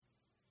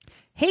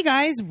Hey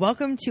guys,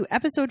 welcome to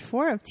episode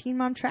 4 of Teen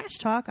Mom Trash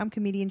Talk. I'm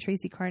comedian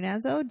Tracy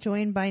Carnazzo,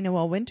 joined by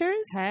Noelle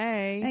Winters.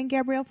 Hey. And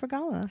Gabrielle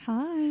Fergala.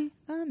 Hi.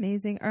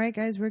 Amazing. All right,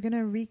 guys, we're going to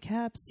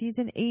recap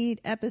season 8,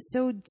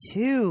 episode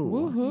 2.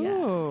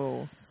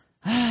 Woohoo.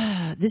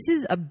 This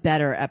is a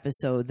better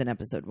episode than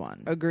episode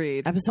 1.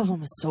 Agreed. Episode 1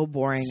 was so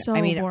boring. So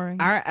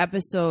boring. Our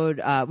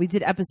episode, we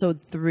did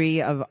episode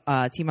 3 of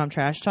Teen Mom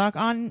Trash Talk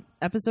on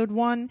episode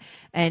 1,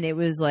 and it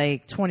was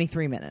like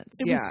 23 minutes.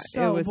 It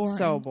was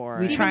so boring.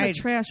 We Even tried- the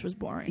trash was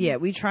boring. Yeah,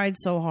 we tried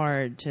so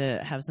hard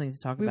to have something to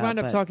talk We about. wound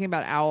up but- talking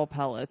about owl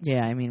pellets.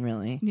 Yeah, I mean,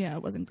 really. Yeah,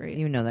 it wasn't great.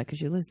 You know that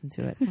because you listened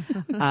to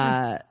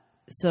it.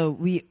 So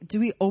we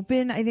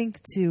open, I think,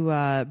 to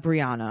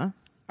Brianna,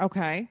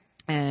 Okay.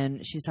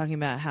 and she's talking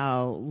about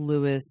how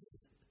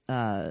Lewis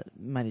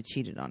might have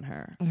cheated on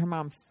her. And her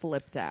mom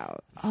flipped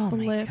out. Oh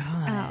my Flipped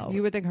god! out.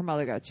 You would think her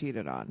mother got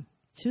cheated on.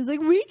 She was like,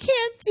 "We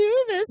can't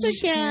do this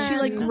again." She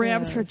like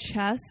grabbed her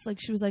chest, like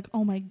she was like,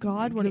 "Oh my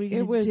god, what are we It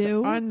gonna was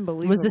do?"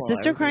 unbelievable. Was the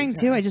sister crying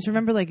too? everything. I just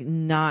remember like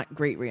not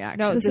great reaction.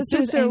 No, The the sister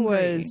was sister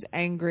angry. was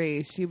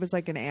angry. She was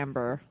like an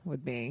Amber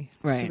with me.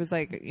 Right. She was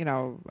like, I'm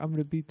going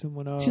to beat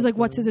someone up. She's like,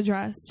 "What's his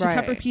address?" She kept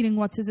Right. repeating,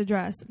 "What's his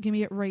address? Give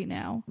me it right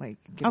now." Like,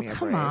 give Oh, me a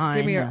come break. on.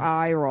 Give me your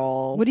eye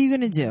roll. What are you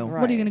gonna do?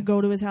 Right. What are you gonna go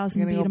to his house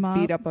You're and going beat to him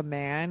go beat up? up a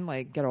man?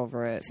 Like, get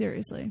over it.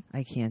 Seriously.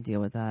 I can't deal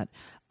with that.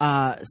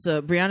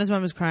 So Brianna's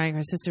mom was crying.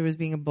 Her sister was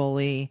being a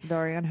bully.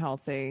 Very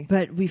unhealthy.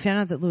 But we found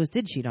out that Lewis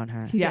did cheat on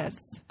her. He Yes.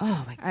 did.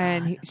 Oh my god!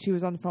 And she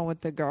was on the phone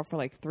with the girl for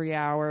like 3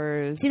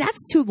 hours. See, that's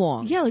too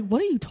long. Yeah, like what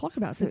do you talk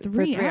about for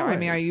 3 hours? I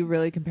mean, are you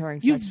really comparing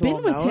You've sexual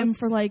been with him notes?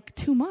 for like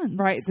 2 months,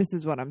 Right, this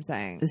is what I'm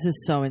saying. This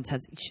is so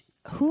intense.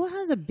 Who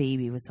has a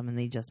baby with someone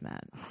they just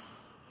met?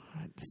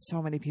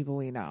 So many people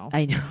we know.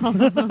 I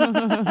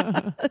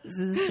know. This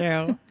is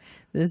true.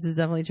 This is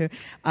definitely true.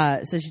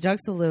 So she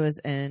talks to Lewis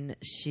and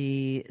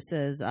she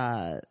says,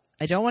 I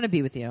don't want to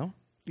be with you.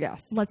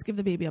 Yes. Let's give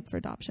the baby up for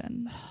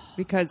adoption.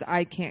 Because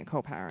I can't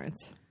co-parent.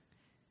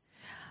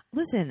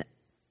 Listen,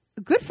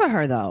 good for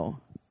her, though.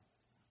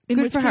 In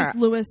Good which for case, her.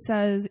 Lewis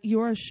says,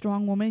 "You're a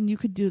strong woman. You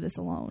could do this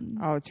alone."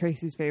 Oh,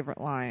 Tracy's favorite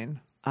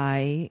line.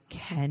 I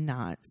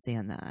cannot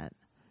stand that.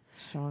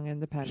 Strong,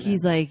 independent.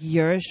 He's like,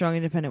 you're a strong,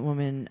 independent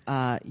woman.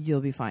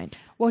 You'll be fine.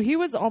 Well, he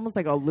was almost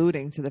like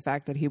alluding to the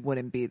fact that he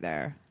wouldn't be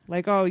there.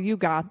 Like, oh, you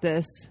got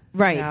this.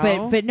 Right. you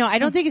know? But no, I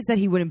don't think it's that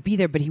he wouldn't be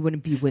there, but he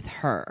wouldn't be with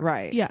her.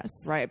 Right. Yes.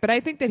 Right. But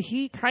I think that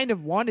he kind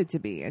of wanted to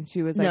be. And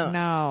she was like,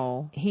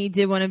 no. He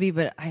did want to be,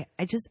 but I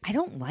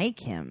don't like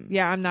him.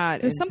 Yeah, I'm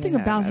not. There's into something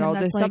about at him all.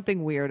 that's There's like-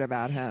 something weird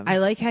about him. I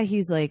like how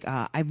he's like,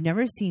 I've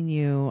never seen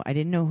you. I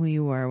didn't know who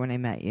you were when I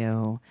met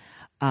you.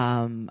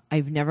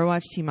 I've never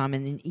watched Teen Mom,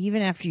 and then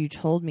even after you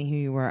told me who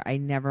you were, I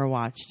never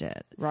watched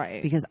it.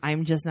 Right. Because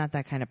I'm just not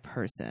that kind of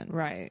person.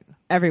 Right.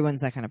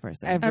 Everyone's that kind of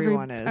person.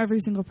 Everyone is. Every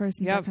single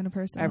person is Yep. that kind of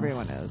person.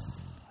 Everyone is.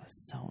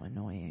 So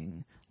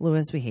annoying.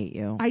 Lewis, we hate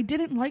you. I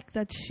didn't like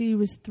that she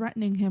was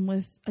threatening him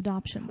with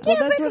adoption. Well,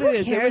 that's but what who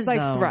it is. It cares, was like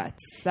though?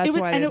 threats. That's it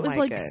was, why I and didn't it was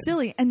like like it.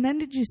 silly. And then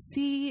did you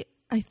see?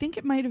 I think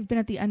it might have been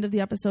at the end of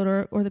the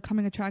episode or the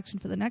coming attraction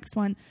for the next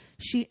one.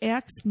 She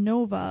asked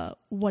Nova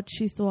what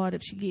she thought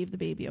if she gave the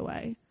baby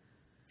away.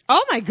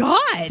 Oh my God.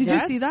 Did you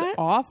see That's that?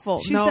 awful.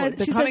 She no, said,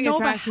 the she said, coming Nova,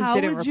 attractions how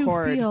didn't would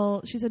record. you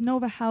feel? She said,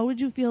 Nova, how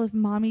would you feel if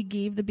mommy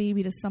gave the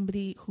baby to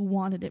somebody who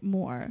wanted it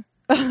more?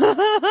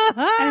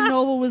 And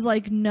Nova was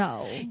like,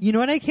 no. You know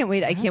what? I can't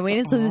wait. I can't wait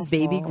until this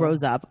baby awful.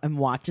 grows up and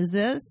watches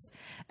this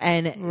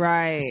and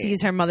Right.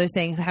 sees her mother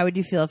saying, how would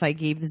you feel if I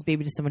gave this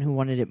baby to someone who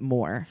wanted it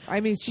more? I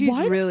mean, she's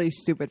Why- really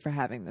stupid for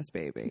having this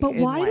baby. But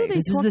in why do life. they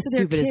This is talk the to their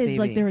stupidest kids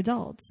like baby. they're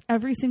adults?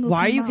 Every single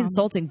Why are teen you mom.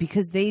 consulting?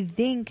 Because they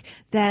think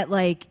that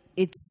like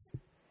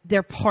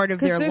they're part of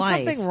their There's life.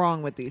 something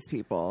wrong with these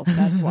people.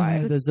 That's why.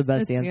 That's the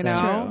best It's answer. You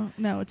know?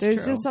 true. No, it's There's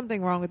true. just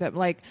something wrong with them.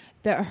 Like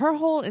her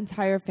whole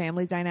entire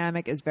family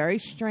dynamic is very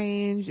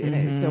strange. And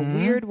it's a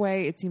weird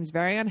way. It seems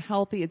very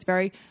unhealthy. It's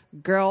very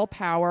girl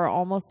power,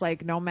 almost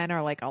like no men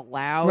are like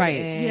allowed. Right.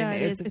 In. Yeah,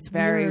 it's it's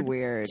very weird.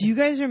 weird. Do you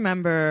guys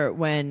remember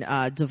when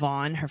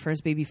Devon, her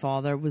first baby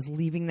father, was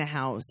leaving the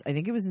house? I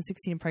think it was in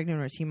 16 and Pregnant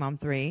or Teen Mom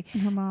 3.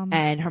 Her mom.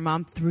 And her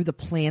mom threw the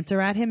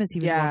planter at him as he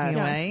was walking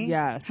away.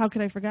 Yes. How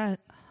could I forget?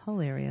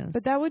 Hilarious.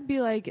 But that would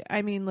be like,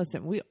 I mean,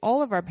 listen,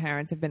 all of our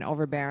parents have been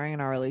overbearing in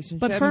our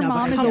relationship. But her No,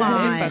 mom but is come a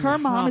on. woman. Her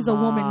mom is a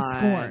woman Come on.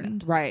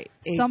 scorned. Right.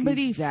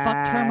 Somebody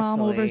fucked her mom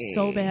over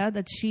so Exactly. bad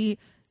that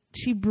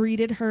she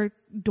breeded her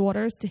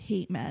daughters to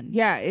hate men.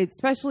 Yeah,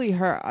 especially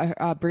her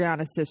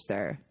Brianna's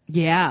sister.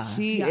 yeah.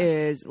 She Yes.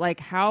 is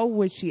like, how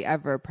was she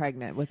ever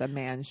pregnant with a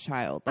man's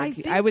child? I Like,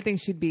 think- I would think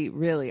she'd be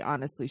really,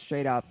 honestly,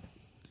 straight up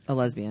a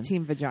lesbian.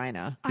 team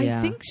vagina. Yeah.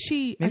 I think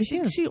she. Maybe I she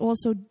think is. she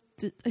also.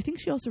 I think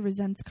she also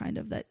resents kind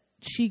of that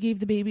she gave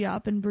the baby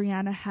up and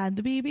Brianna had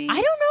the baby. I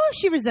don't know if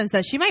she resents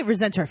that. She might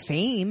resent her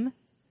fame.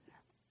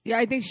 Yeah,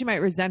 I think she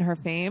might resent her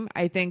fame.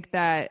 I think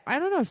that, I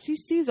don't know, she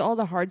sees all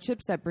the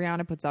hardships that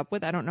Brianna puts up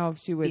with. I don't know if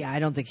she would. Yeah, I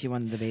don't think she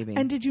wanted the baby.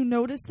 And did you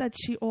notice that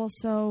she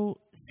also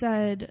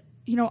said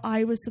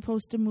I was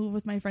supposed to move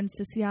with my friends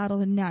to Seattle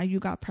and now you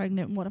got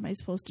pregnant. What am I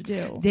supposed to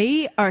do?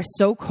 They are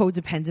so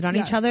codependent on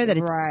Yes. each other that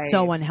it's Right.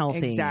 so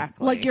unhealthy.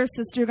 Exactly. Like your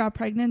sister got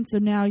pregnant, so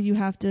now you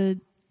have to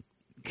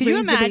Could you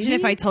raise the imagine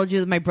if baby I told you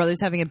that my brother's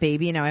having a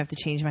baby and now I have to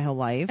change my whole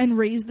life? and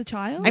raise the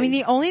child? I mean,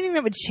 the only thing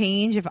that would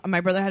change if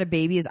my brother had a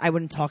baby is I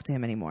wouldn't talk to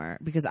him anymore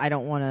because I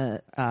don't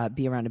want to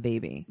be around a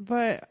baby.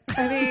 But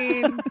I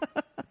mean,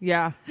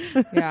 yeah.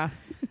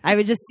 I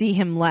would just see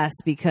him less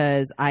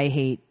because I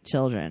hate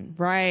children.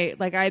 Right.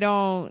 Like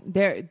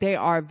they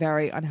are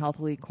very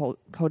unhealthily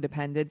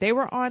codependent. They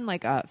were on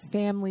like a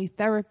family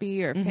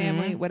therapy or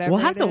family, whatever. We'll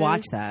have it to is.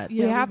 watch that.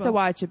 Yeah, we we have to will.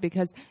 watch it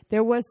because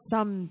there was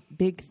some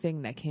big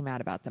thing that came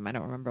out about them. I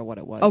don't remember what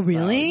it was. Oh, though.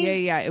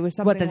 really? Yeah. It was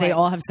something What, that they like-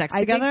 all have sex I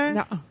think- together?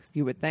 no,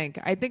 you would think.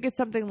 I think it's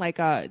something like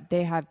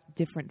they have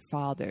different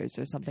fathers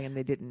or something and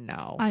they didn't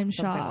know. I'm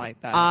something shocked.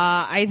 like that.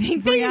 I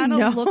think they Brianna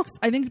know.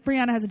 I think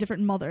Brianna has a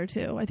different mother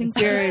too. I think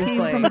she Seriously.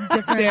 came from a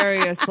different.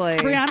 Seriously.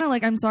 Brianna,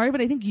 like, I'm sorry, but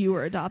I think you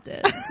were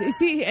adopted.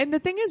 See, and the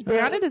thing is,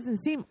 Brianna doesn't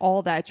seem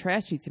all that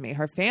trashy to me.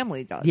 Her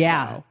family does.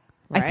 Yeah. though,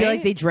 I feel like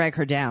right? they drag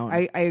her down.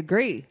 I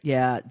agree.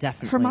 yeah,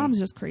 definitely. Her mom's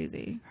just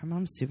crazy. Her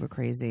mom's super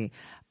crazy.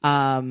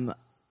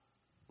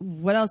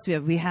 What else do we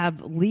have? We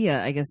have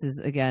Leah, I guess, is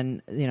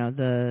again,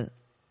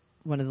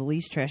 one of the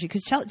least trashy.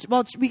 Because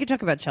we could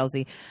talk about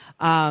Chelsea.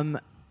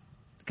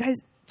 Guys,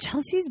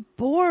 Chelsea's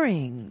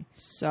boring.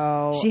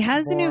 So She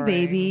has a new boring.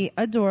 baby,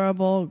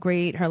 adorable,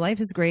 great. Her life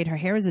is great. Her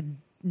hair is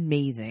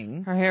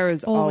amazing. Her hair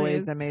is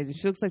always Always. amazing.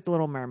 She looks like the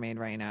Little Mermaid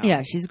right now.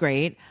 Yeah, she's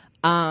great.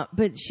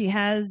 But she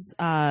has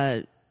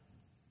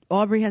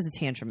Aubrey has a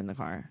tantrum in the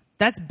car.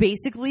 That's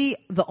basically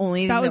the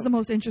only thing That was the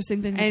most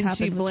interesting thing that's And happened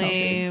she with Chelsea.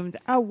 blamed.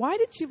 Oh, why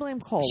did she blame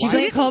Cole? She Why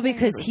blamed did Cole say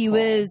because it he Cole?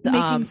 was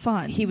Making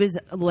fun. He was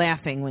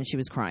laughing when she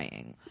was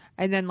crying.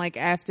 And then, like,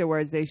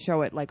 afterwards, they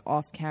show it, like,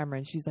 off camera,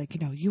 and she's like,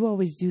 you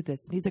always do this.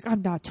 And he's like,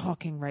 I'm not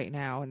talking right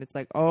now. And it's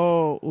like,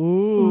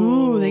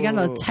 ooh. They got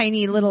a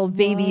tiny little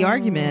baby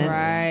argument.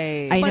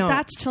 Right. I But know.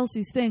 that's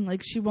Chelsea's thing.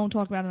 Like, she won't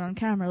talk about it on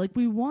camera. Like,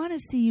 we want to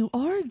see you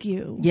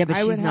argue. Yeah, but I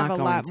she's would not have a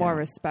going lot to. more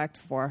respect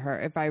for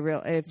her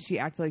if she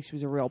acted like she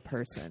was a real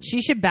person.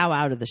 She should bow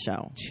out of the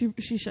show. She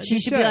should. She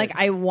should be like,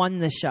 I won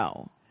the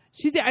show.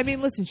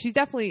 Listen, she's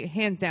definitely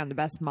hands down the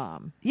best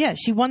mom. Yeah,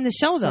 she won the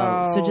show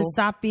though. So So- just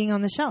stop being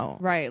on the show.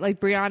 Right. Like,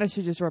 Brianna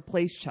should just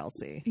replace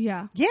Chelsea.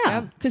 Yeah.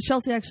 Yeah. Because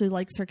Chelsea actually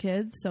likes her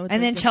kids. So it's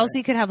And then different.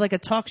 Chelsea could have like a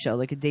talk show,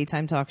 like a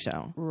daytime talk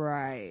show,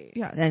 Right.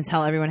 Yes. and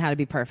tell everyone how to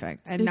be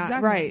perfect. And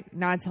Exactly.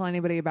 not tell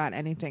anybody about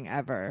anything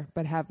ever,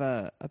 but have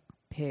a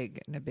pig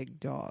and a big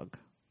dog.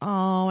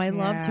 Oh, I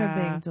loved her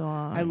Yeah. big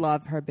dog. I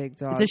love her big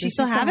dog. Does she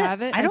still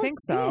have it? I don't think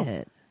see so.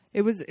 it.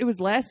 It was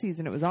last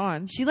season. It was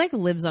on. She like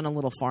lives on a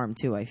little farm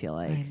too. I feel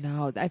like. I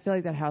know. I feel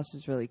like that house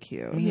is really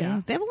cute. Yeah.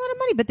 They have a lot of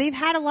money, but they've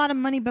had a lot of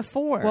money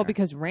before. Well,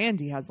 because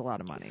Randy has a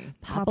lot of money.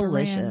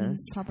 Popalicious.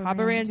 Papa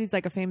Papa Rand. Randy's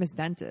like a famous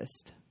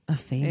dentist A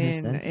famous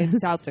in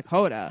dentist. South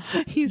Dakota.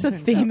 He's a in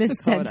South famous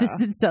Dakota. dentist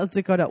in South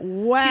Dakota.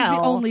 Wow. He's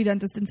the only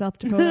dentist in South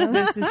Dakota.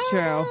 This is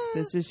true.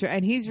 This is true.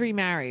 And he's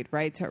remarried,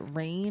 right? To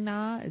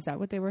Raina. Is that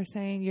what they were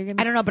saying? You're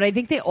gonna. I don't know, but I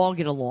think they all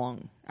get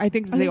along. I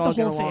think I they think all the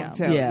get whole along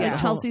fam. too. Yeah. Like the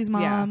Chelsea's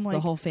mom. Yeah. Like, The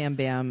whole fam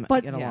bam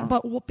but get along.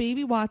 but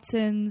Baby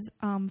Watson's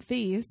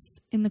face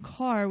in the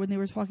car when they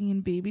were talking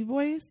in baby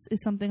voice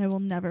is something I will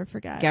never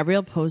forget.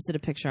 Gabrielle posted a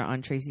picture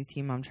on Tracy's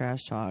Teen Mom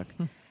Trash Talk.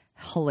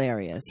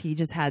 Hilarious. He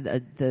just had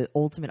the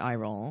ultimate eye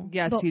roll.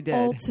 Yes, the he did.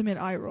 ultimate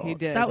eye roll. He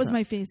did. That was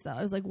my face though.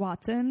 I was like,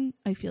 Watson,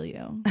 I feel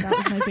you. That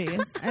was my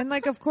face. And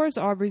like, of course,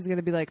 Aubrey's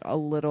gonna be like a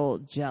little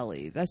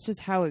jelly. That's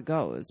just how it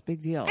goes.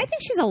 Big deal. I think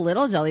she's a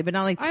little jelly, but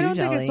not like too I don't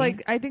jelly. think it's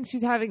like. I think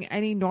she's having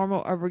any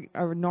normal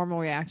a normal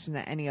reaction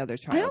that any other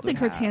child. I don't think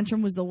her would have.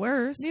 tantrum was the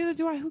worst. Neither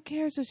do I. Who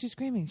cares if she's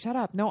screaming? Shut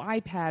up! No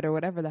iPad or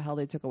whatever the hell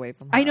they took away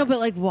from her. I know, but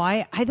like,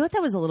 why? I thought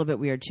that was a little bit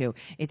weird too.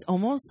 It's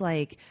almost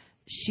like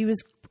she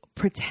was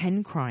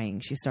pretend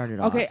crying. She started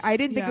off. Okay, I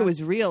didn't think Yeah. it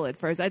was real at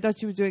first. I thought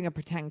she was doing a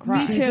pretend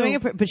cry. She was doing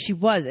it, but she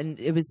was, and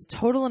it was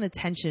total an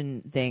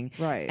attention thing.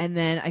 Right. And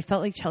then I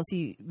felt like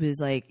Chelsea was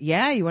like,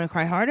 "Yeah, you want to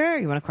cry harder?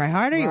 You want to cry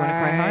harder? You want to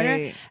cry harder?"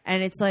 Right.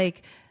 And it's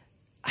like,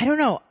 I don't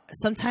know.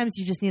 Sometimes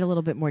you just need a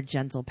little bit more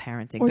gentle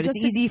parenting. Or But it's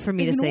just easy for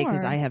me to say because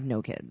ignore. I have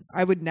no kids.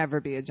 I would never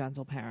be a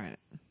gentle parent.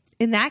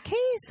 In that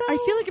case, though, I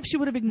feel like if she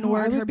would have No,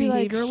 I ignored would her be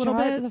like, behavior a little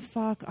Shut bit, the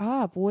fuck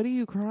up! What are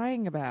you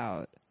crying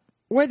about?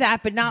 or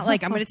that, but not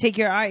like I'm going to take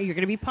your eye. You're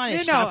going to be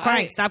punished. Stop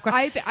crying. Stop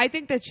crying. I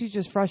think that she's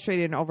just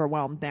frustrated and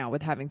overwhelmed now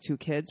with having two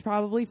kids,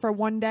 probably for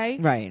one day,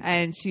 Right.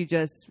 And she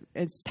just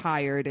is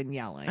tired and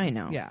yelling. I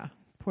know. Yeah.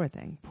 Poor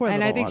thing. Poor.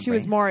 And I little think she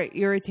was Aubrey. more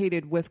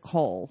irritated with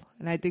Cole,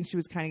 and I think she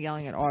was kind of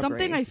yelling at Aubrey.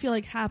 something I feel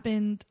like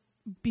happened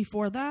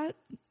before that,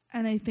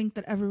 And I think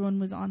that everyone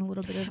was on a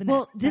little bit of an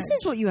Well, this edge.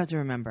 is what you have to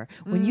remember.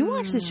 When you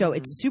watch the show,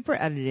 it's super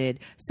edited.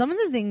 Some of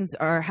the things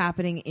are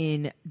happening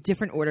in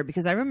different order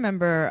because I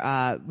remember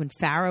when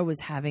Farrah was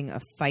having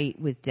a fight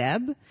with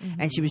Deb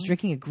and she was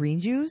drinking a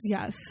green juice.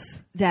 Yes.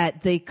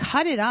 That they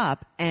cut it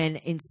up, and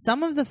in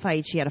some of the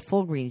fights, she had a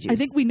full green juice. I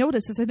think we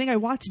noticed this. I think I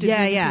watched it.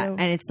 Yeah, with yeah. you.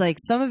 And it's like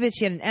some of it,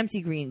 she had an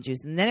empty green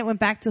juice, and then it went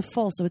back to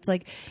full. So it's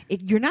like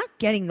you're not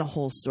getting the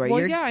whole story. Well,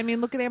 You're, yeah. I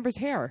mean, look at Amber's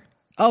hair.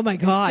 Oh my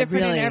God,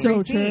 Different really? in every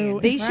So scene. true.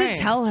 They should Right.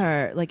 tell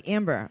her, like,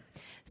 Amber,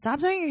 stop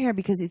dyeing your hair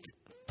because it's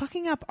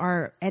fucking up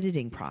our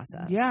editing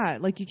process. Yeah,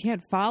 like you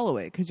can't follow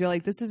it because you're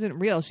like, this isn't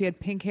real. She had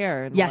pink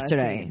hair in the last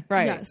Yesterday. scene.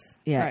 Right. Yes.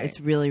 Yeah, Right. it's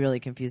really, really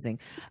confusing.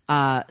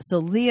 So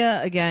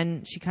Leah,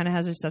 again, she kind of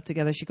has her stuff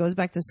together. She goes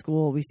back to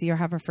school. We see her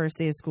have her first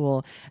day of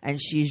school, and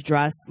she's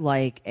dressed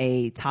like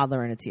a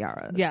toddler in a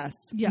tiara. Yes.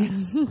 Yes.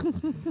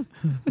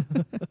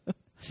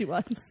 She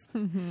was.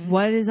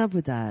 What is up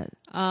with that?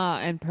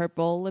 And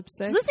purple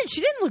lipstick. Listen,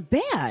 she didn't look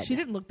bad. She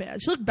didn't look bad.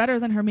 She looked better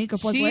than her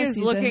makeup was She last is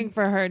season. looking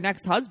for her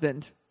next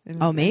husband.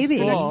 Oh, maybe.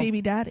 Her next school.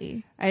 baby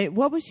daddy.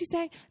 What was she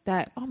saying?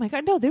 That, oh my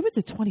God, no, there was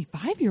a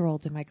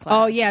 25-year-old in my class.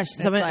 Oh yeah, It's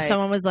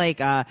someone was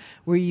like,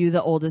 "Were you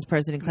the oldest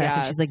person in class?" And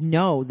Yes. she's like,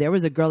 "No, there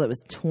was a girl that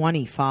was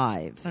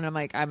 25." And I'm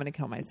like, I'm going to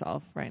kill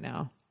myself right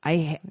now.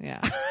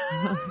 Yeah.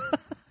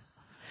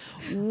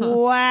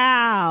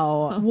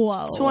 Wow.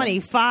 Whoa.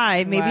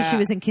 25. Maybe she Wow.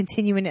 was in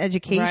continuing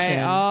education. Right?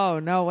 Oh,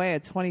 no way. A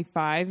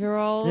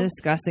 25-year-old?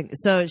 Disgusting.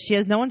 So she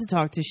has no one to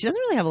talk to. She doesn't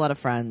really have a lot of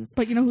friends.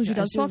 But you know who she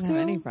does She talk doesn't to?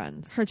 have any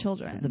friends. Her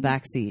children. The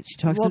back seat. She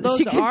talks Well, to those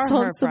she are her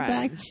consults the back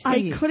friends.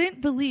 seat. I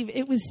couldn't believe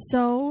it was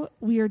so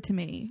weird to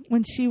me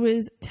when she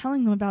was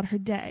telling them about her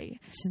day.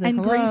 She's like, and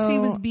 "Hello." Gracie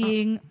was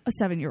being a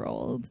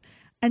 7-year-old.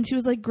 And she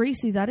was like,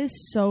 Gracie, that is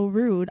so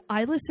rude.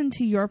 I listen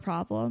to your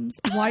problems.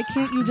 Why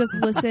can't you just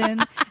listen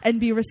and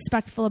be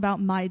respectful about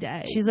my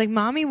day? She's like,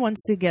 "Mommy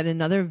wants to get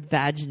another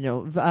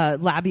vaginal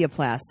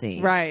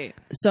labiaplasty." Right.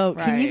 So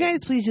can you Right. guys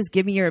please just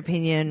give me your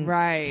opinion?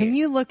 Right. Can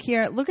you look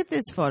here? Look at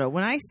this photo.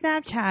 When I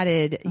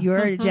Snapchatted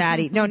your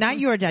daddy, no, not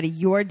your daddy,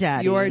 your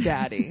daddy. Your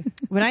daddy.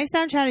 When I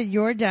Snapchatted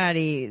your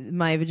daddy,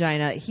 my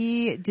vagina,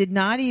 he did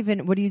not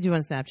even. What do you do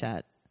on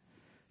Snapchat?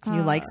 Can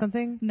you like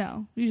something?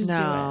 No, you just do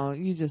No,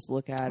 you just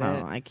look at Oh,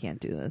 it. I can't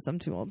do this. I'm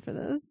too old for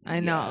this. I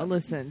know.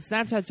 Listen,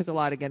 Snapchat took a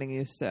lot of getting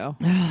used to.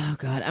 Oh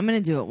God, I'm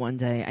gonna do it one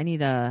day. I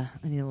need a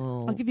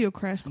little. it. I'll give you a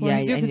crash course. Yeah, I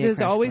Because need a there's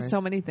crash always course.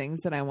 so many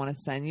things that I want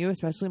to send you,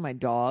 especially my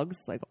dogs,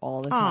 like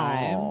all the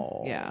time.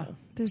 Oh. Yeah.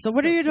 They're So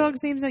what are your cute.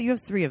 dogs' names? That you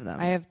have 3 of them.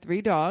 I have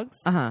 3 dogs.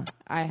 Uh-huh.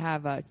 I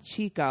have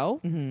Chico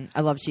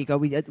I love Chico.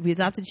 We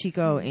adopted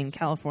Chico in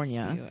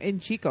California. in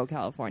Chico,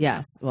 California.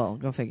 Yes. Well,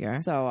 go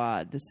figure.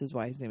 So this is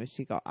why his name is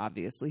Chico.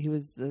 Obviously, he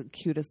was the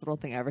cutest little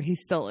thing ever. He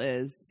still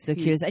is. The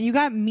He's- cutest. And you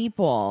got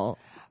Meatball.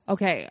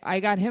 Okay,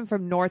 I got him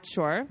from North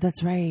Shore.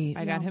 That's right.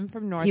 I got him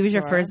from North. He was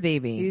your Shore. first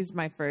baby. He's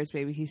my first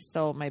baby. He's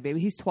still my baby.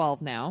 He's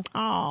 12 now.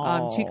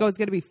 Oh. Chico's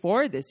going to be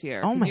 4 this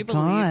year. Oh Can my you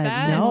believe God,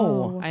 that?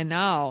 no. I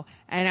know.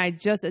 And I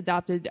just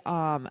adopted.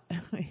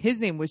 His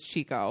name was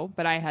Chico,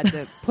 but I had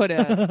to put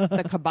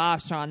the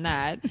kibosh on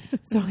that.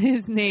 So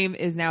his name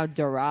is now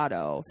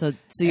Dorado. So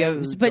you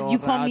have, but you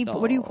call me. Dorado.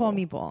 What do you call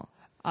Meatball?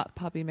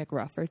 Puppy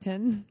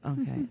McRufferton.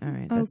 Okay, all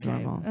right, that's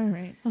Okay, normal. all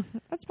right.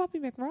 That's Puppy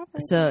McRufferton.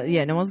 So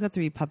yeah, Noelle's got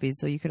 3 puppies,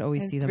 so you could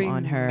always And see them 3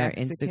 on her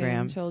Mexican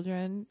Instagram.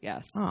 children.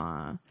 Yes.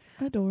 Aw.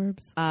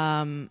 Adorbs.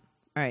 All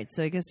right,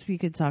 so I guess we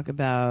could talk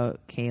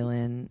about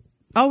Kaylin.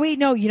 Oh wait,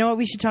 no. You know what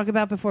we should talk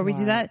about before we do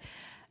What? that?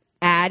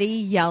 Addie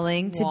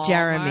yelling to Walmart.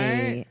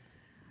 Jeremy.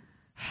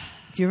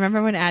 Do you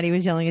remember when Addie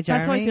was yelling at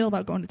Jeremy? That's how I feel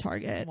about going to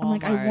Target. I'm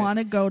like, I Walmart. want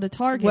to go to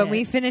Target. When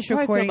we finish How I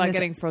feel recording about this,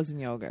 getting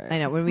frozen yogurt. I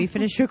know. When we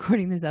finish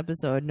recording this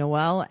episode,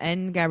 Noelle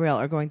and Gabrielle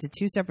are going to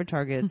 2 separate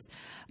Targets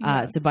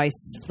to buy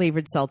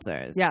flavored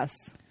seltzers. Yes.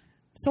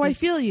 So I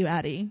feel you,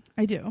 Addie.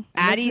 I do.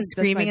 Addie's That's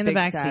screaming my in the big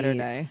back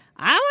Saturday. seat.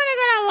 I want to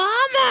go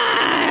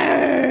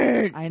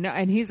to Walmart. I know,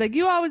 and he's like,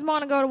 "You always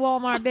want to go to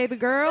Walmart, baby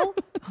girl."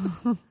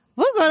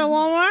 We'll go to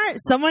Walmart.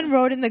 Someone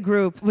wrote in the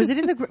group. Was it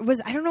in the group?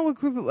 I don't know what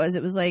group it was.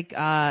 It was like,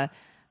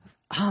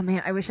 oh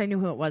man, I wish I knew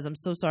who it was. I'm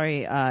so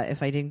sorry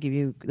if I didn't give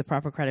you the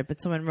proper credit.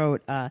 But someone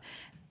wrote,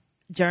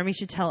 Jeremy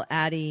should tell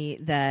Addie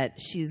that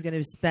she's going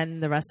to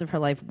spend the rest of her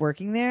life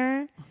working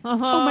there. Oh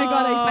my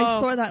God, I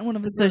saw that in one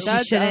of the So groups. she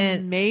That's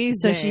shouldn't. amazing.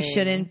 So she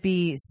shouldn't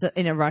be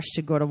in a rush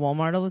to go to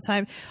Walmart all the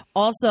time.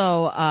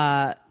 Also,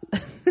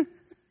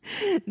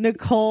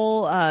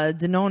 Nicole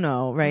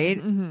Denono, right?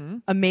 Mm-hmm.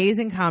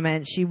 Amazing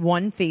comment. She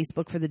won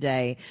Facebook for the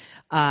day.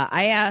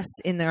 I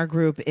asked in our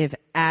group if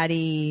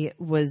Addie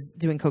was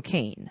doing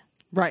cocaine.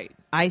 Right.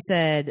 I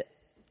said,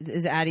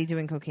 "Is Addie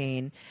doing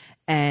cocaine?"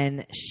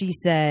 And she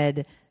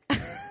said,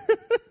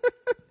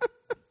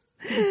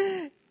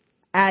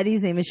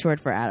 "Addie's name is short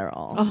for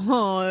Adderall."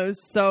 Oh, it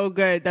was so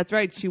good. That's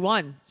right. She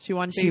won. She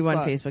won. She won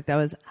Facebook. Facebook. That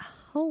was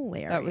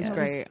hilarious. That was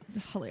great.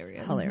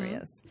 Hilarious.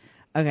 Hilarious.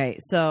 Okay,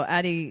 so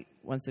Addie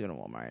wants to go to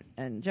Walmart,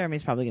 and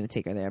Jeremy's probably going to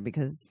take her there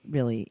because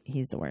really,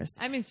 he's the worst.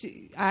 I mean,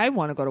 I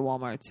want to go to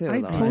Walmart too. I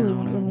though. totally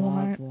want to go to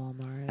love Walmart.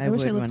 Walmart. I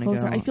wish I would lived wanna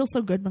closer. go. I feel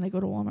so good when I go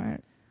to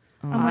Walmart.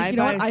 I'm like, you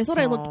know what? I thought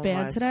I looked so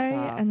bad much today,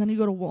 stuff. and then you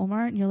go to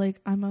Walmart and you're like,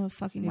 I'm a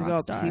fucking You rock go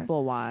star.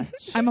 people watch.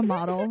 I'm a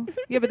model.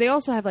 Yeah, but they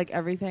also have like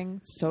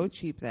everything so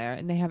cheap there,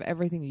 and they have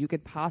everything you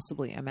could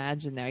possibly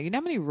imagine there. You know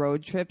how many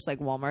road trips like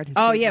Walmart has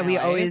Oh taken yeah, we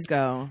LA? always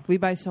go. We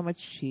buy so much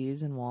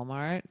cheese in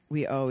Walmart.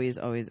 We always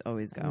go.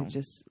 We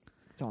just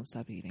don't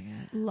stop eating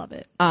it. Love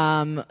it.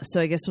 So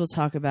I guess we'll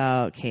talk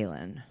about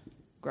Kaylin.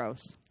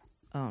 Gross.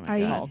 Oh my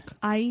god.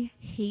 I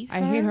hate her.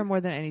 I hate her more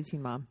than any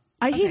teen mom.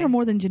 I hate her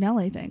more than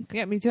Janelle, I think.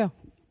 Yeah, me too.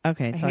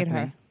 Okay, I talk hate to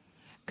her me.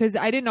 because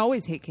I didn't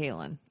always hate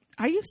Kaylin.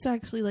 I used to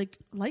actually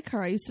like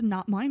her. I used to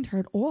not mind her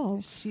at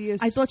all. She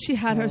is. I thought she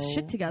had her so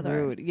shit together.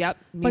 Rude. Yep,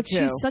 me But too.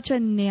 she's such a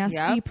nasty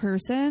Yep.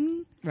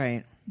 person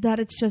Right. that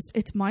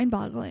it's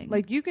mind-boggling.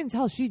 like you can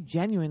tell she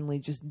genuinely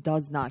just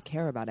does not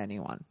care about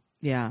anyone.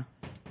 Yeah.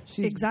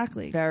 She's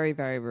exactly. very,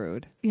 very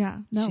rude. Yeah,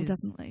 no, She's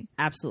definitely.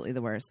 Absolutely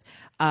the worst.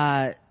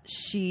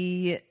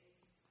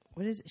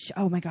 What is she?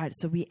 Oh my god.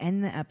 So we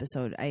end the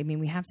episode. I mean,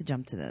 we have to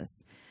jump to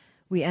this.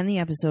 We end the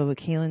episode with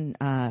Kaylin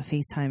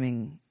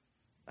FaceTiming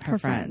her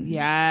friend.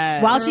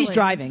 Yes. While Sterling. she's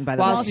driving, by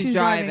the While way. she's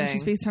driving.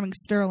 she's FaceTiming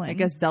Sterling. I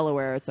guess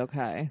Delaware, it's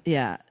okay.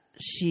 Yeah.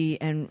 She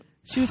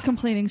was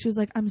complaining. She was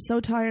like, I'm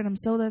so tired. I'm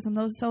so this.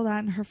 I'm so that.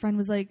 And her friend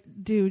was like,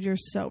 dude, you're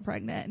so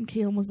pregnant. And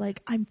Kaylin was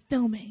like, I'm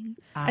filming.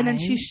 And then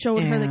she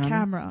showed her the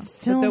camera.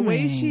 But the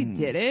way she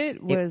did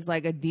it was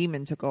like a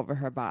demon took over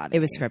her body. It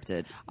was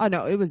scripted. Oh,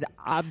 no, it was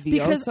obvious.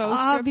 Because so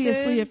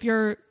obviously,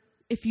 scripted.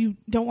 if you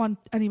don't want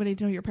anybody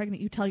to know you're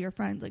pregnant, you tell your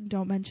friends, like,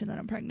 don't mention that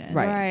I'm pregnant.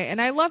 Right. Right.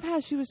 And I love how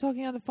she was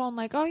talking on the phone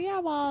like, oh, yeah,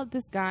 well,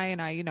 this guy and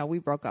I, we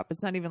broke up.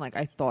 It's not even like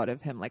I thought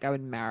of him, like I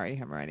would marry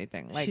him or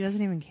anything. Like She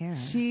doesn't even care.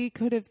 She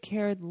could have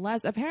cared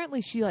less.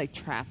 Apparently, she like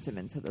trapped him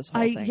into this whole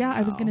thing.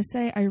 I was though. going to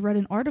say, I read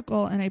an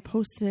article and I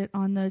posted it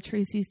on the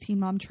Tracy's Teen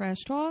Mom Trash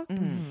Talk.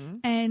 Mm-hmm.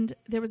 And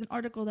there was an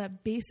article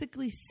that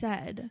basically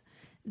said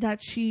that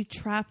she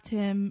trapped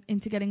him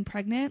into getting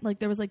pregnant. Like,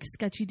 there was like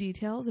sketchy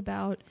details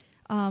about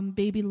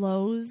baby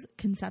Lowe's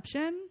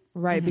conception.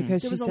 Right,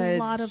 because There she was a said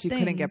lot of she things.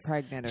 couldn't get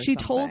pregnant or She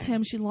something. told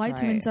him, she lied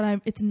to him and Right.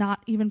 said, it's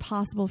not even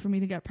possible for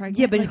me to get pregnant.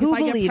 Yeah, but like, who if I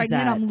get believes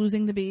pregnant, that? I'm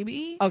losing the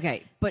baby.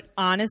 Okay, but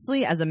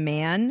honestly, as a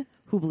man,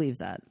 who believes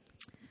that?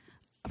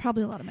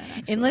 Probably a lot of men,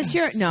 actually. Unless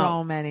you're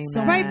So many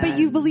men. right, but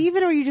you believe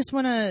it, or you just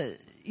want to,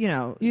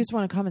 You just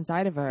want to come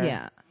inside of her.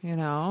 Yeah.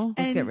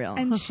 and, get real.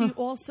 And she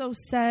also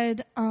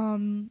said,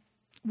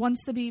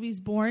 once the baby's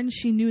born,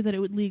 she knew that it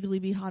would legally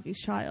be Javi's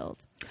child.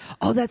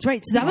 Oh, that's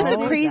right. So that was the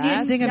Oh, craziest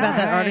that's thing about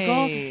that article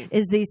right.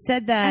 is they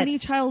said that Any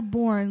child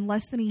born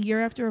less than a year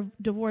after a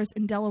divorce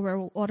in Delaware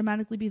will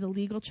automatically be the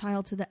legal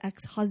child to the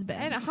ex-husband.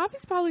 And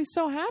Javi's probably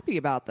so happy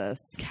about this.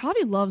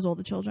 Javi loves all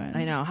the children.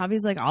 I know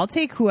Javi's like, I'll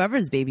take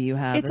whoever's baby you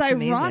have. It's That's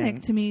ironic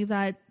amazing. to me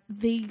that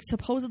they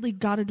supposedly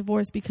got a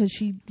divorce because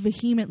she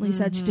vehemently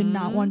said she did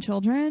not want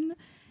children,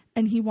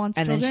 and he wants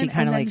And then children. she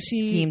kind of and then like she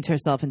schemed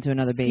herself into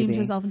another baby. schemed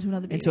herself into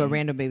another baby. Into a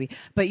random baby.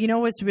 But you know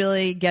what's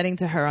really getting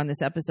to her on this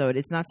episode?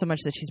 It's not so much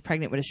that she's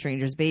pregnant with a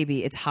stranger's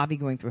baby. It's Javi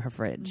going through her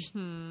fridge.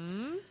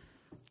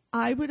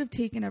 I would have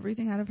taken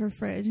everything out of her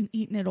fridge and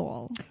eaten it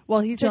all.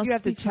 Well, he said Just you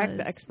have to check the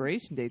because-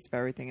 expiration dates for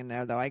everything in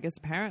there, though. I guess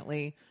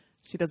apparently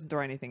she doesn't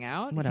throw anything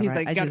out. Whatever. He's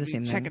like, I you do got the to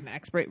same check thing. an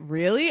expiration.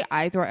 Really?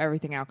 I throw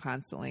everything out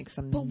constantly because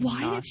I'm But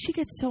why did nuts. she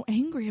get so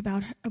angry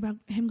about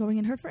him going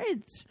in her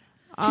fridge?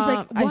 She's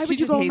like, why she would you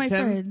just go in my hates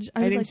him. fridge? I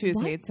was think like, she just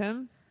what? hates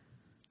him.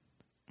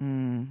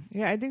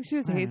 Yeah, I think she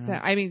just hates him.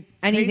 I mean,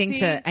 Anything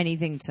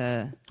Tracy,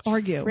 to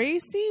Argue.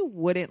 Tracy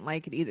wouldn't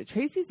like it either.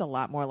 Tracy's a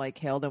lot more like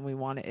Hale than we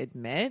want to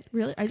admit.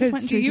 Really? I just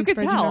went in Because you Tracy's could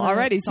fridge tell and got a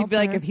already. She'd be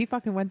like, seltzer. if he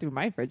fucking went through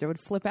my fridge, I would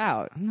flip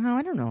out. No,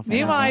 I don't know. If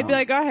Meanwhile, I I'd be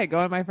like, go ahead,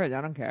 go in my fridge.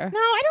 I don't care. no,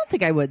 I don't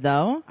think I would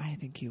though. I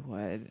think you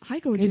would. I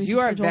go to Because Tracy's you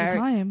are fridge all the very.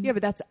 time. Yeah,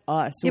 but that's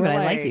us. Yeah, We're but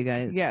I like you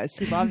guys. Yeah,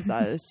 she loves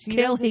us. She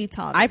Kale doesn't- hates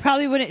Javi. I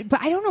probably wouldn't,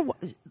 but I don't know.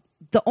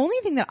 The only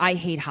thing that I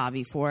hate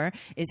Javi for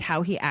is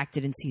how he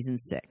acted in season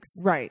 6.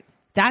 Right.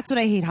 That's what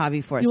I hate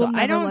Javi for. You So will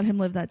I never don't. let him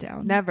live that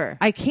down. Never.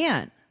 I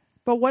can't.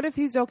 But what if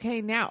he's okay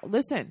now?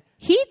 Listen,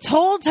 He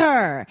told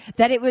her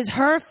that it was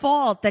her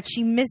fault that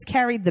she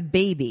miscarried the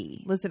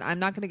baby. I'm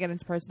not going to get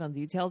into personal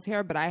details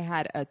here, but I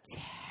had a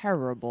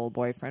terrible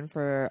boyfriend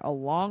for a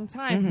long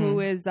time who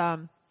is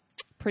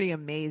pretty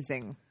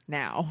amazing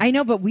now. I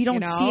know, but we don't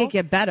You know? see it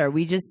get better.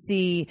 We just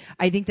see.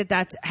 I think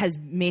that has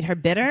made her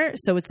bitter.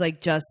 So it's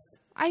like just.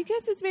 I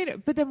guess it's made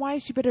it, but then why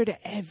is she bitter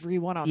to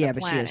everyone on the Yeah,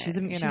 but she planet? is. She's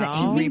a- you she's a- know? she's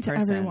She's mean mean to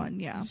person. everyone.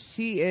 Yeah.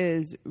 She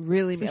is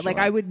really mean. For Like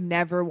sure. I would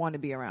never want to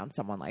be around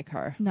someone like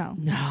her. No.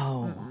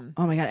 No.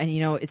 Oh my god! And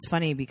it's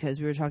funny because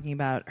we were talking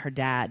about her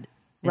dad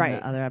in Right.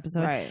 the other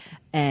episode, Right.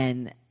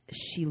 and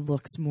she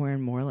looks more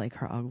and more like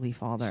her ugly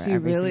father. She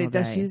every really single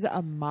does. day. She's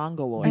a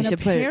mongoloid. And should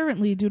put-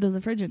 apparently, due to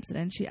the fridge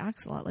incident, she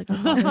acts a lot like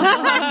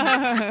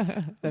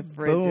a the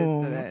fridge Boom.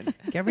 incident.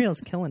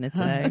 Gabrielle's killing it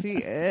today. She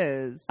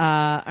is.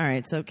 All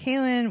right, so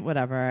Kaylin,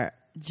 whatever.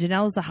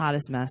 Janelle's the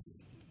hottest mess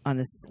on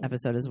this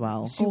episode as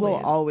well. She will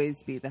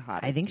always be the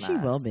hottest. I think she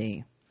mess. will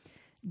be.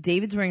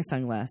 David's wearing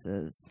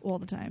sunglasses. all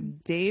the time.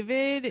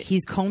 David.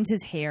 He's combed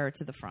his hair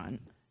to the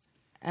front.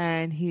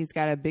 and he's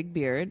got a big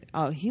beard.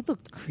 Oh, he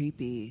looked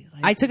creepy.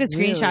 Like, I took a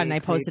screenshot and I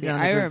posted creepy. it on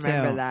the group, I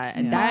remember too. that.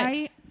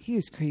 And he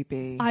was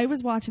creepy. I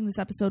was watching this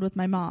episode with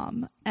my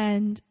mom,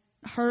 and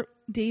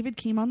David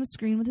came on the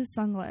screen with his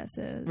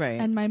sunglasses. Right.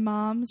 And my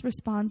mom's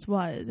response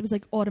was, it was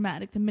like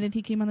automatic. The minute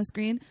he came on the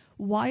screen,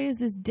 why is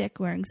this dick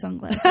wearing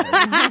sunglasses?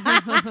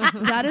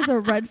 That is a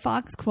Red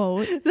Fox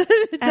quote.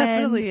 It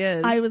definitely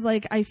is. I was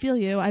like, I feel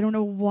you. I don't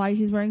know why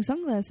he's wearing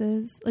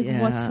sunglasses. Like,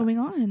 Yeah. what's going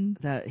on?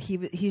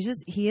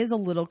 He is a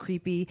little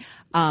creepy.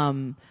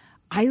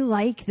 I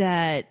like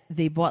that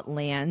they bought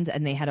land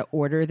and they had to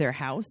order their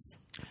house.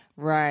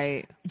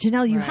 Right.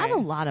 Janelle, you Right. have a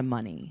lot of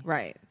money.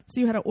 Right. So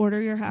you had to order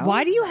your house?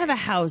 Why do you have a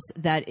house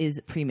that is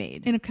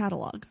pre-made? In a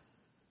catalog.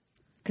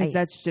 Because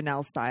that's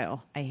Janelle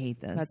style. I hate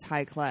this. That's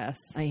high class.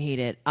 I hate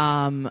it.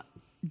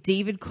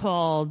 David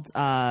called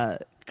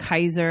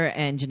Kaiser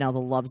and Janelle the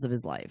loves of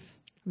his life.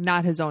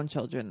 Not his own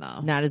children,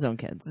 though. Not his own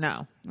kids.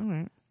 No. All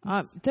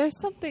right. There's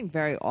something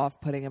very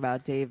off-putting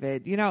about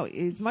David. You know,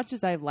 as much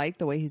as I like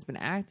the way he's been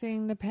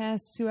acting the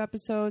past 2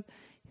 episodes,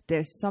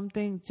 there's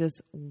something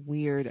just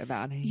weird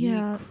about him.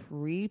 Yeah. He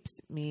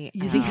creeps me out.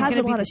 think He he's has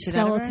gonna a beat lot the of shit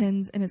out of her?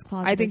 skeletons in his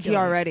closet. I think he feel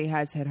like. already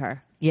has hit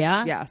her.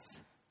 Yeah?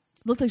 Yes.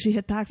 Looked like she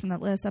hit back from that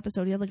last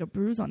episode. He had like a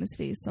bruise on his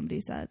face, somebody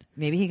said.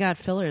 Maybe he got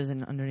fillers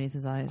underneath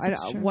his eyes.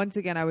 true. Once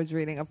again, I was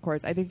reading, of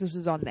course, I think this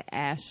was on the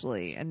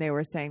Ashley, and they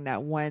were saying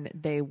that when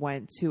they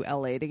went to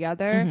LA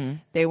together,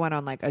 they went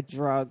on like a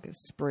drug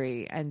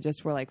spree and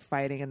just were like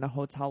fighting in the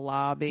hotel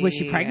lobby. Was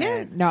she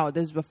pregnant? And- no,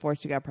 this is before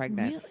she got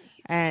pregnant. Really?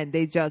 And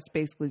they just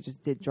basically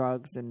just did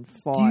drugs and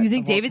fought. Do you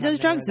think the whole David time does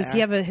they were drugs? Does there. he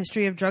have a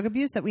history of drug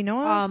abuse that we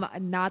know of?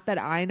 Not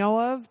that I know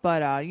of,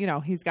 but you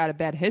know, he's got a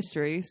bad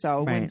history, so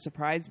it Right. wouldn't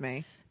surprise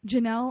me.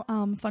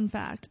 Janelle, fun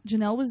fact,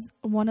 Janelle was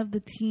one of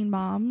the teen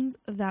moms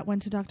that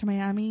went to Dr.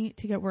 Miami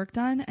to get work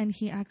done, and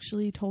he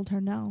actually told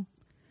her no.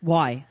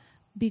 Why?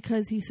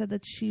 Because he said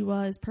that she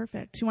was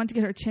perfect. She wanted to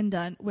get her chin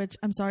done, which,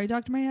 I'm sorry,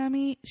 Dr.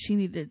 Miami, she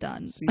needed it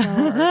done.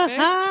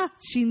 So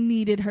she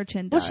needed her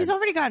chin done. Well, she's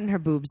already gotten her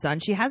boobs done.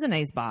 She has a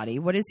nice body.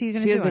 What is he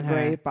going She to do has a on her?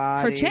 great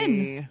body. Her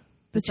chin.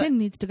 The chin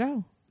needs to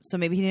go. So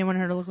maybe he didn't want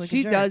her to look like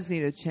She a jerk. does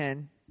need a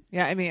chin.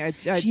 Yeah, I mean,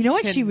 You know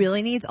what chin- she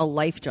really needs? A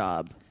life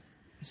job.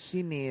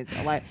 She needs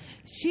a life.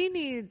 She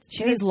needs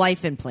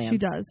life implants. She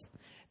does.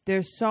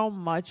 There's so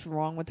much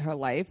wrong with her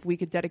life. We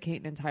could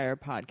dedicate an entire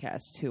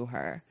podcast to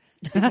her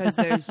because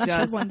there's Should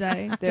just one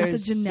day.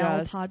 there's Just a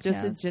Janelle just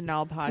podcast. a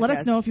Janelle podcast. Let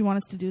us know if you want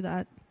us to do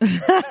that.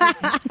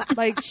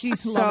 Like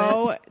she's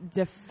so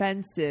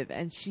defensive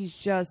and she's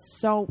just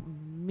so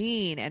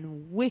mean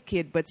and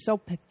wicked, but so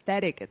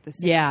pathetic at the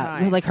same Yeah,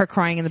 time. like her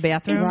crying in the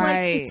bathroom. It's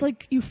Right. like, it's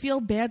like you feel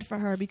bad for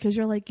her because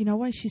you're like, you know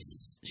what?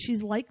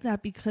 She's like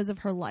that because of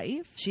her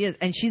life. She is,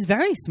 and she's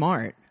very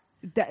smart.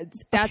 That's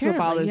what Apparently,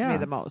 bothers yeah. me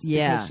the most.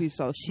 Yeah, because she's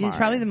so smart. She's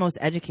probably the most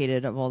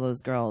educated of all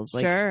those girls.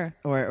 Like, Sure.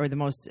 or the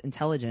most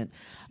intelligent.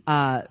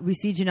 We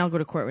see Janelle go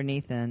to court with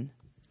Nathan.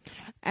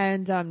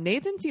 And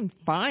Nathan seemed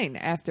fine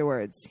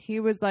afterwards. He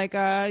was like,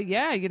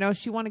 yeah, you know,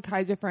 she wanted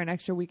Kaiser for an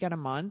extra weekend a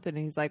month. And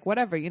he's like,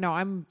 whatever, you know,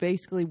 I'm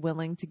basically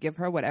willing to give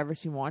her whatever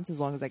she wants as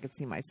long as I could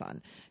see my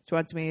son. She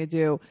wants me to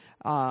do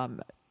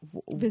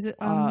Visit,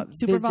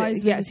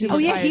 supervised yeah, visitation. Oh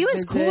yeah, Supervised he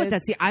was cool with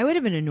that. visits. See, I would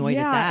have been annoyed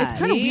Yeah, at that. it's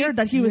kind of Me weird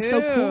that he was so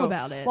too. cool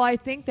about it. Well, I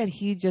think that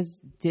he just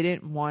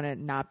didn't want to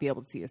not be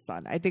able to see his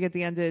son. I think at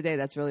the end of the day,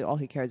 that's really all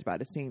he cares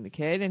about is seeing the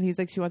kid. And he's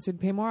like, she wants me to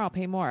pay more, I'll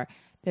pay more.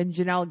 Then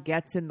Janelle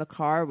gets in the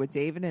car with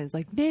David and is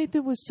like,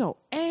 Nathan was so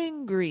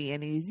angry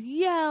and he's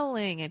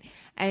yelling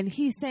and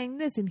he's saying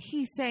this and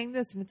he's saying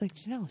this. And it's like,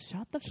 Janelle,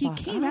 shut the he fuck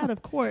came up. out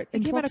of court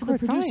and came talked out to of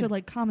the court producer fine.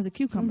 like calm as a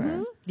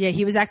cucumber. Yeah,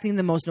 he was acting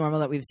the most normal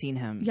that we've seen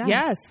him. Yeah.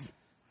 Yes.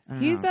 I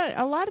don't He's know.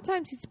 a lot of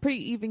times he's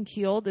pretty even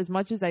keeled as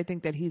much as I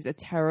think that he's a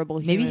terrible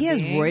Maybe human he has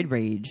being. roid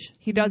rage.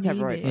 He does have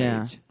Maybe. roid rage.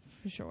 Yeah.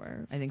 For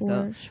sure. I think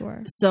For so.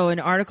 sure. So an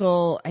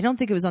article, I don't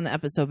think it was on the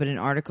episode, but an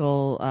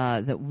article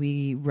that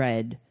we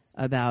read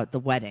about the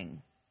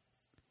wedding.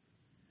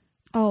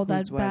 Oh, that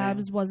Whose wedding?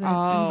 Babs wasn't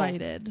Oh.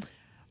 invited.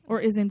 Or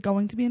isn't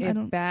going to be invited.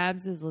 If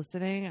Babs is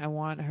listening, I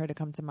want her to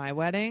come to my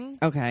wedding.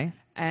 Okay.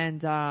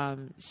 And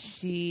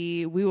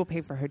we will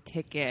pay for her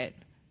ticket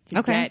to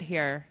Okay. get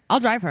here. I'll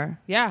drive her.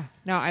 Yeah.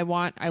 No, I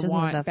want doesn't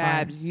live that far.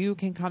 Babs. You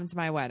can come to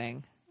my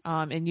wedding.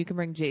 And you can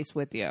bring Jace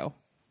with you.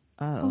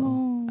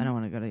 Oh. I don't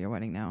want to go to your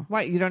wedding now.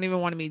 What? You don't even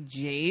want to meet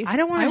Jace? I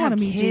don't want I to have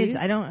wanna meet kids. Jace.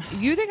 I don't.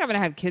 You think I'm going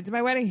to have kids at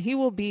my wedding? He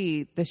will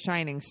be the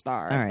shining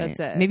star. All right. That's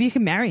it. Maybe you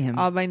can marry him.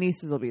 My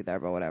nieces will be there,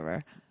 but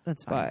whatever.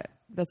 That's fine. But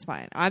that's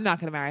fine. I'm not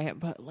going to marry him,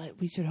 but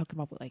we should hook him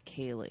up with like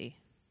Kaylee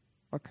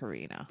or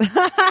Karina.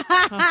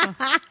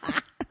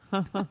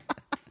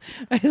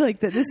 I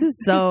like that. This is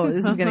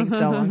getting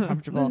so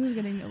uncomfortable. This is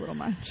getting a little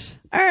much.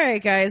 All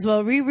right, guys.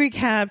 Well, we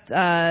recapped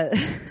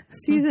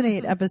season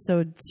 8,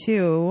 episode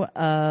 2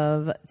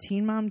 of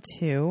Teen Mom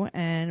 2,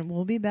 and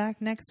we'll be back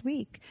next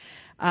week.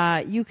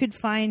 You could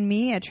find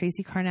me at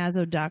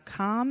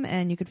TracyCarnazzo.com,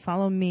 and you could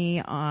follow me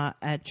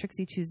at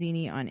Trixie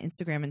Tuzini on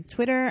Instagram and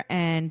Twitter.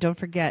 And don't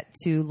forget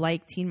to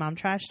like Teen Mom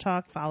Trash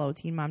Talk, follow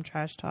Teen Mom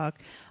Trash Talk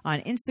on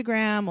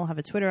Instagram. We'll have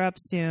a Twitter up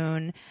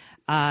soon.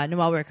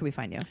 Noelle, where can we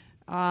find you?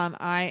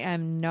 I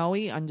am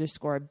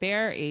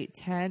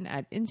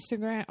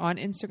Noe_bear810 on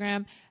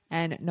Instagram,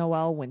 and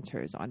Noelle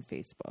Winters on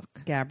Facebook.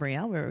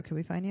 Gabrielle, where can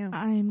we find you?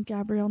 I'm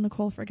Gabrielle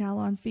Nicole Fergal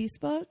on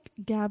Facebook,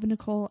 Gab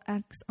Nicole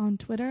X on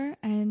Twitter,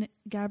 and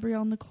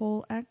Gabrielle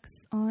Nicole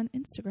X on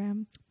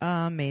Instagram.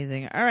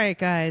 Amazing. All right,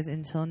 guys.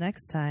 Until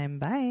next time.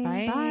 Bye.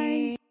 Bye.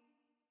 Bye.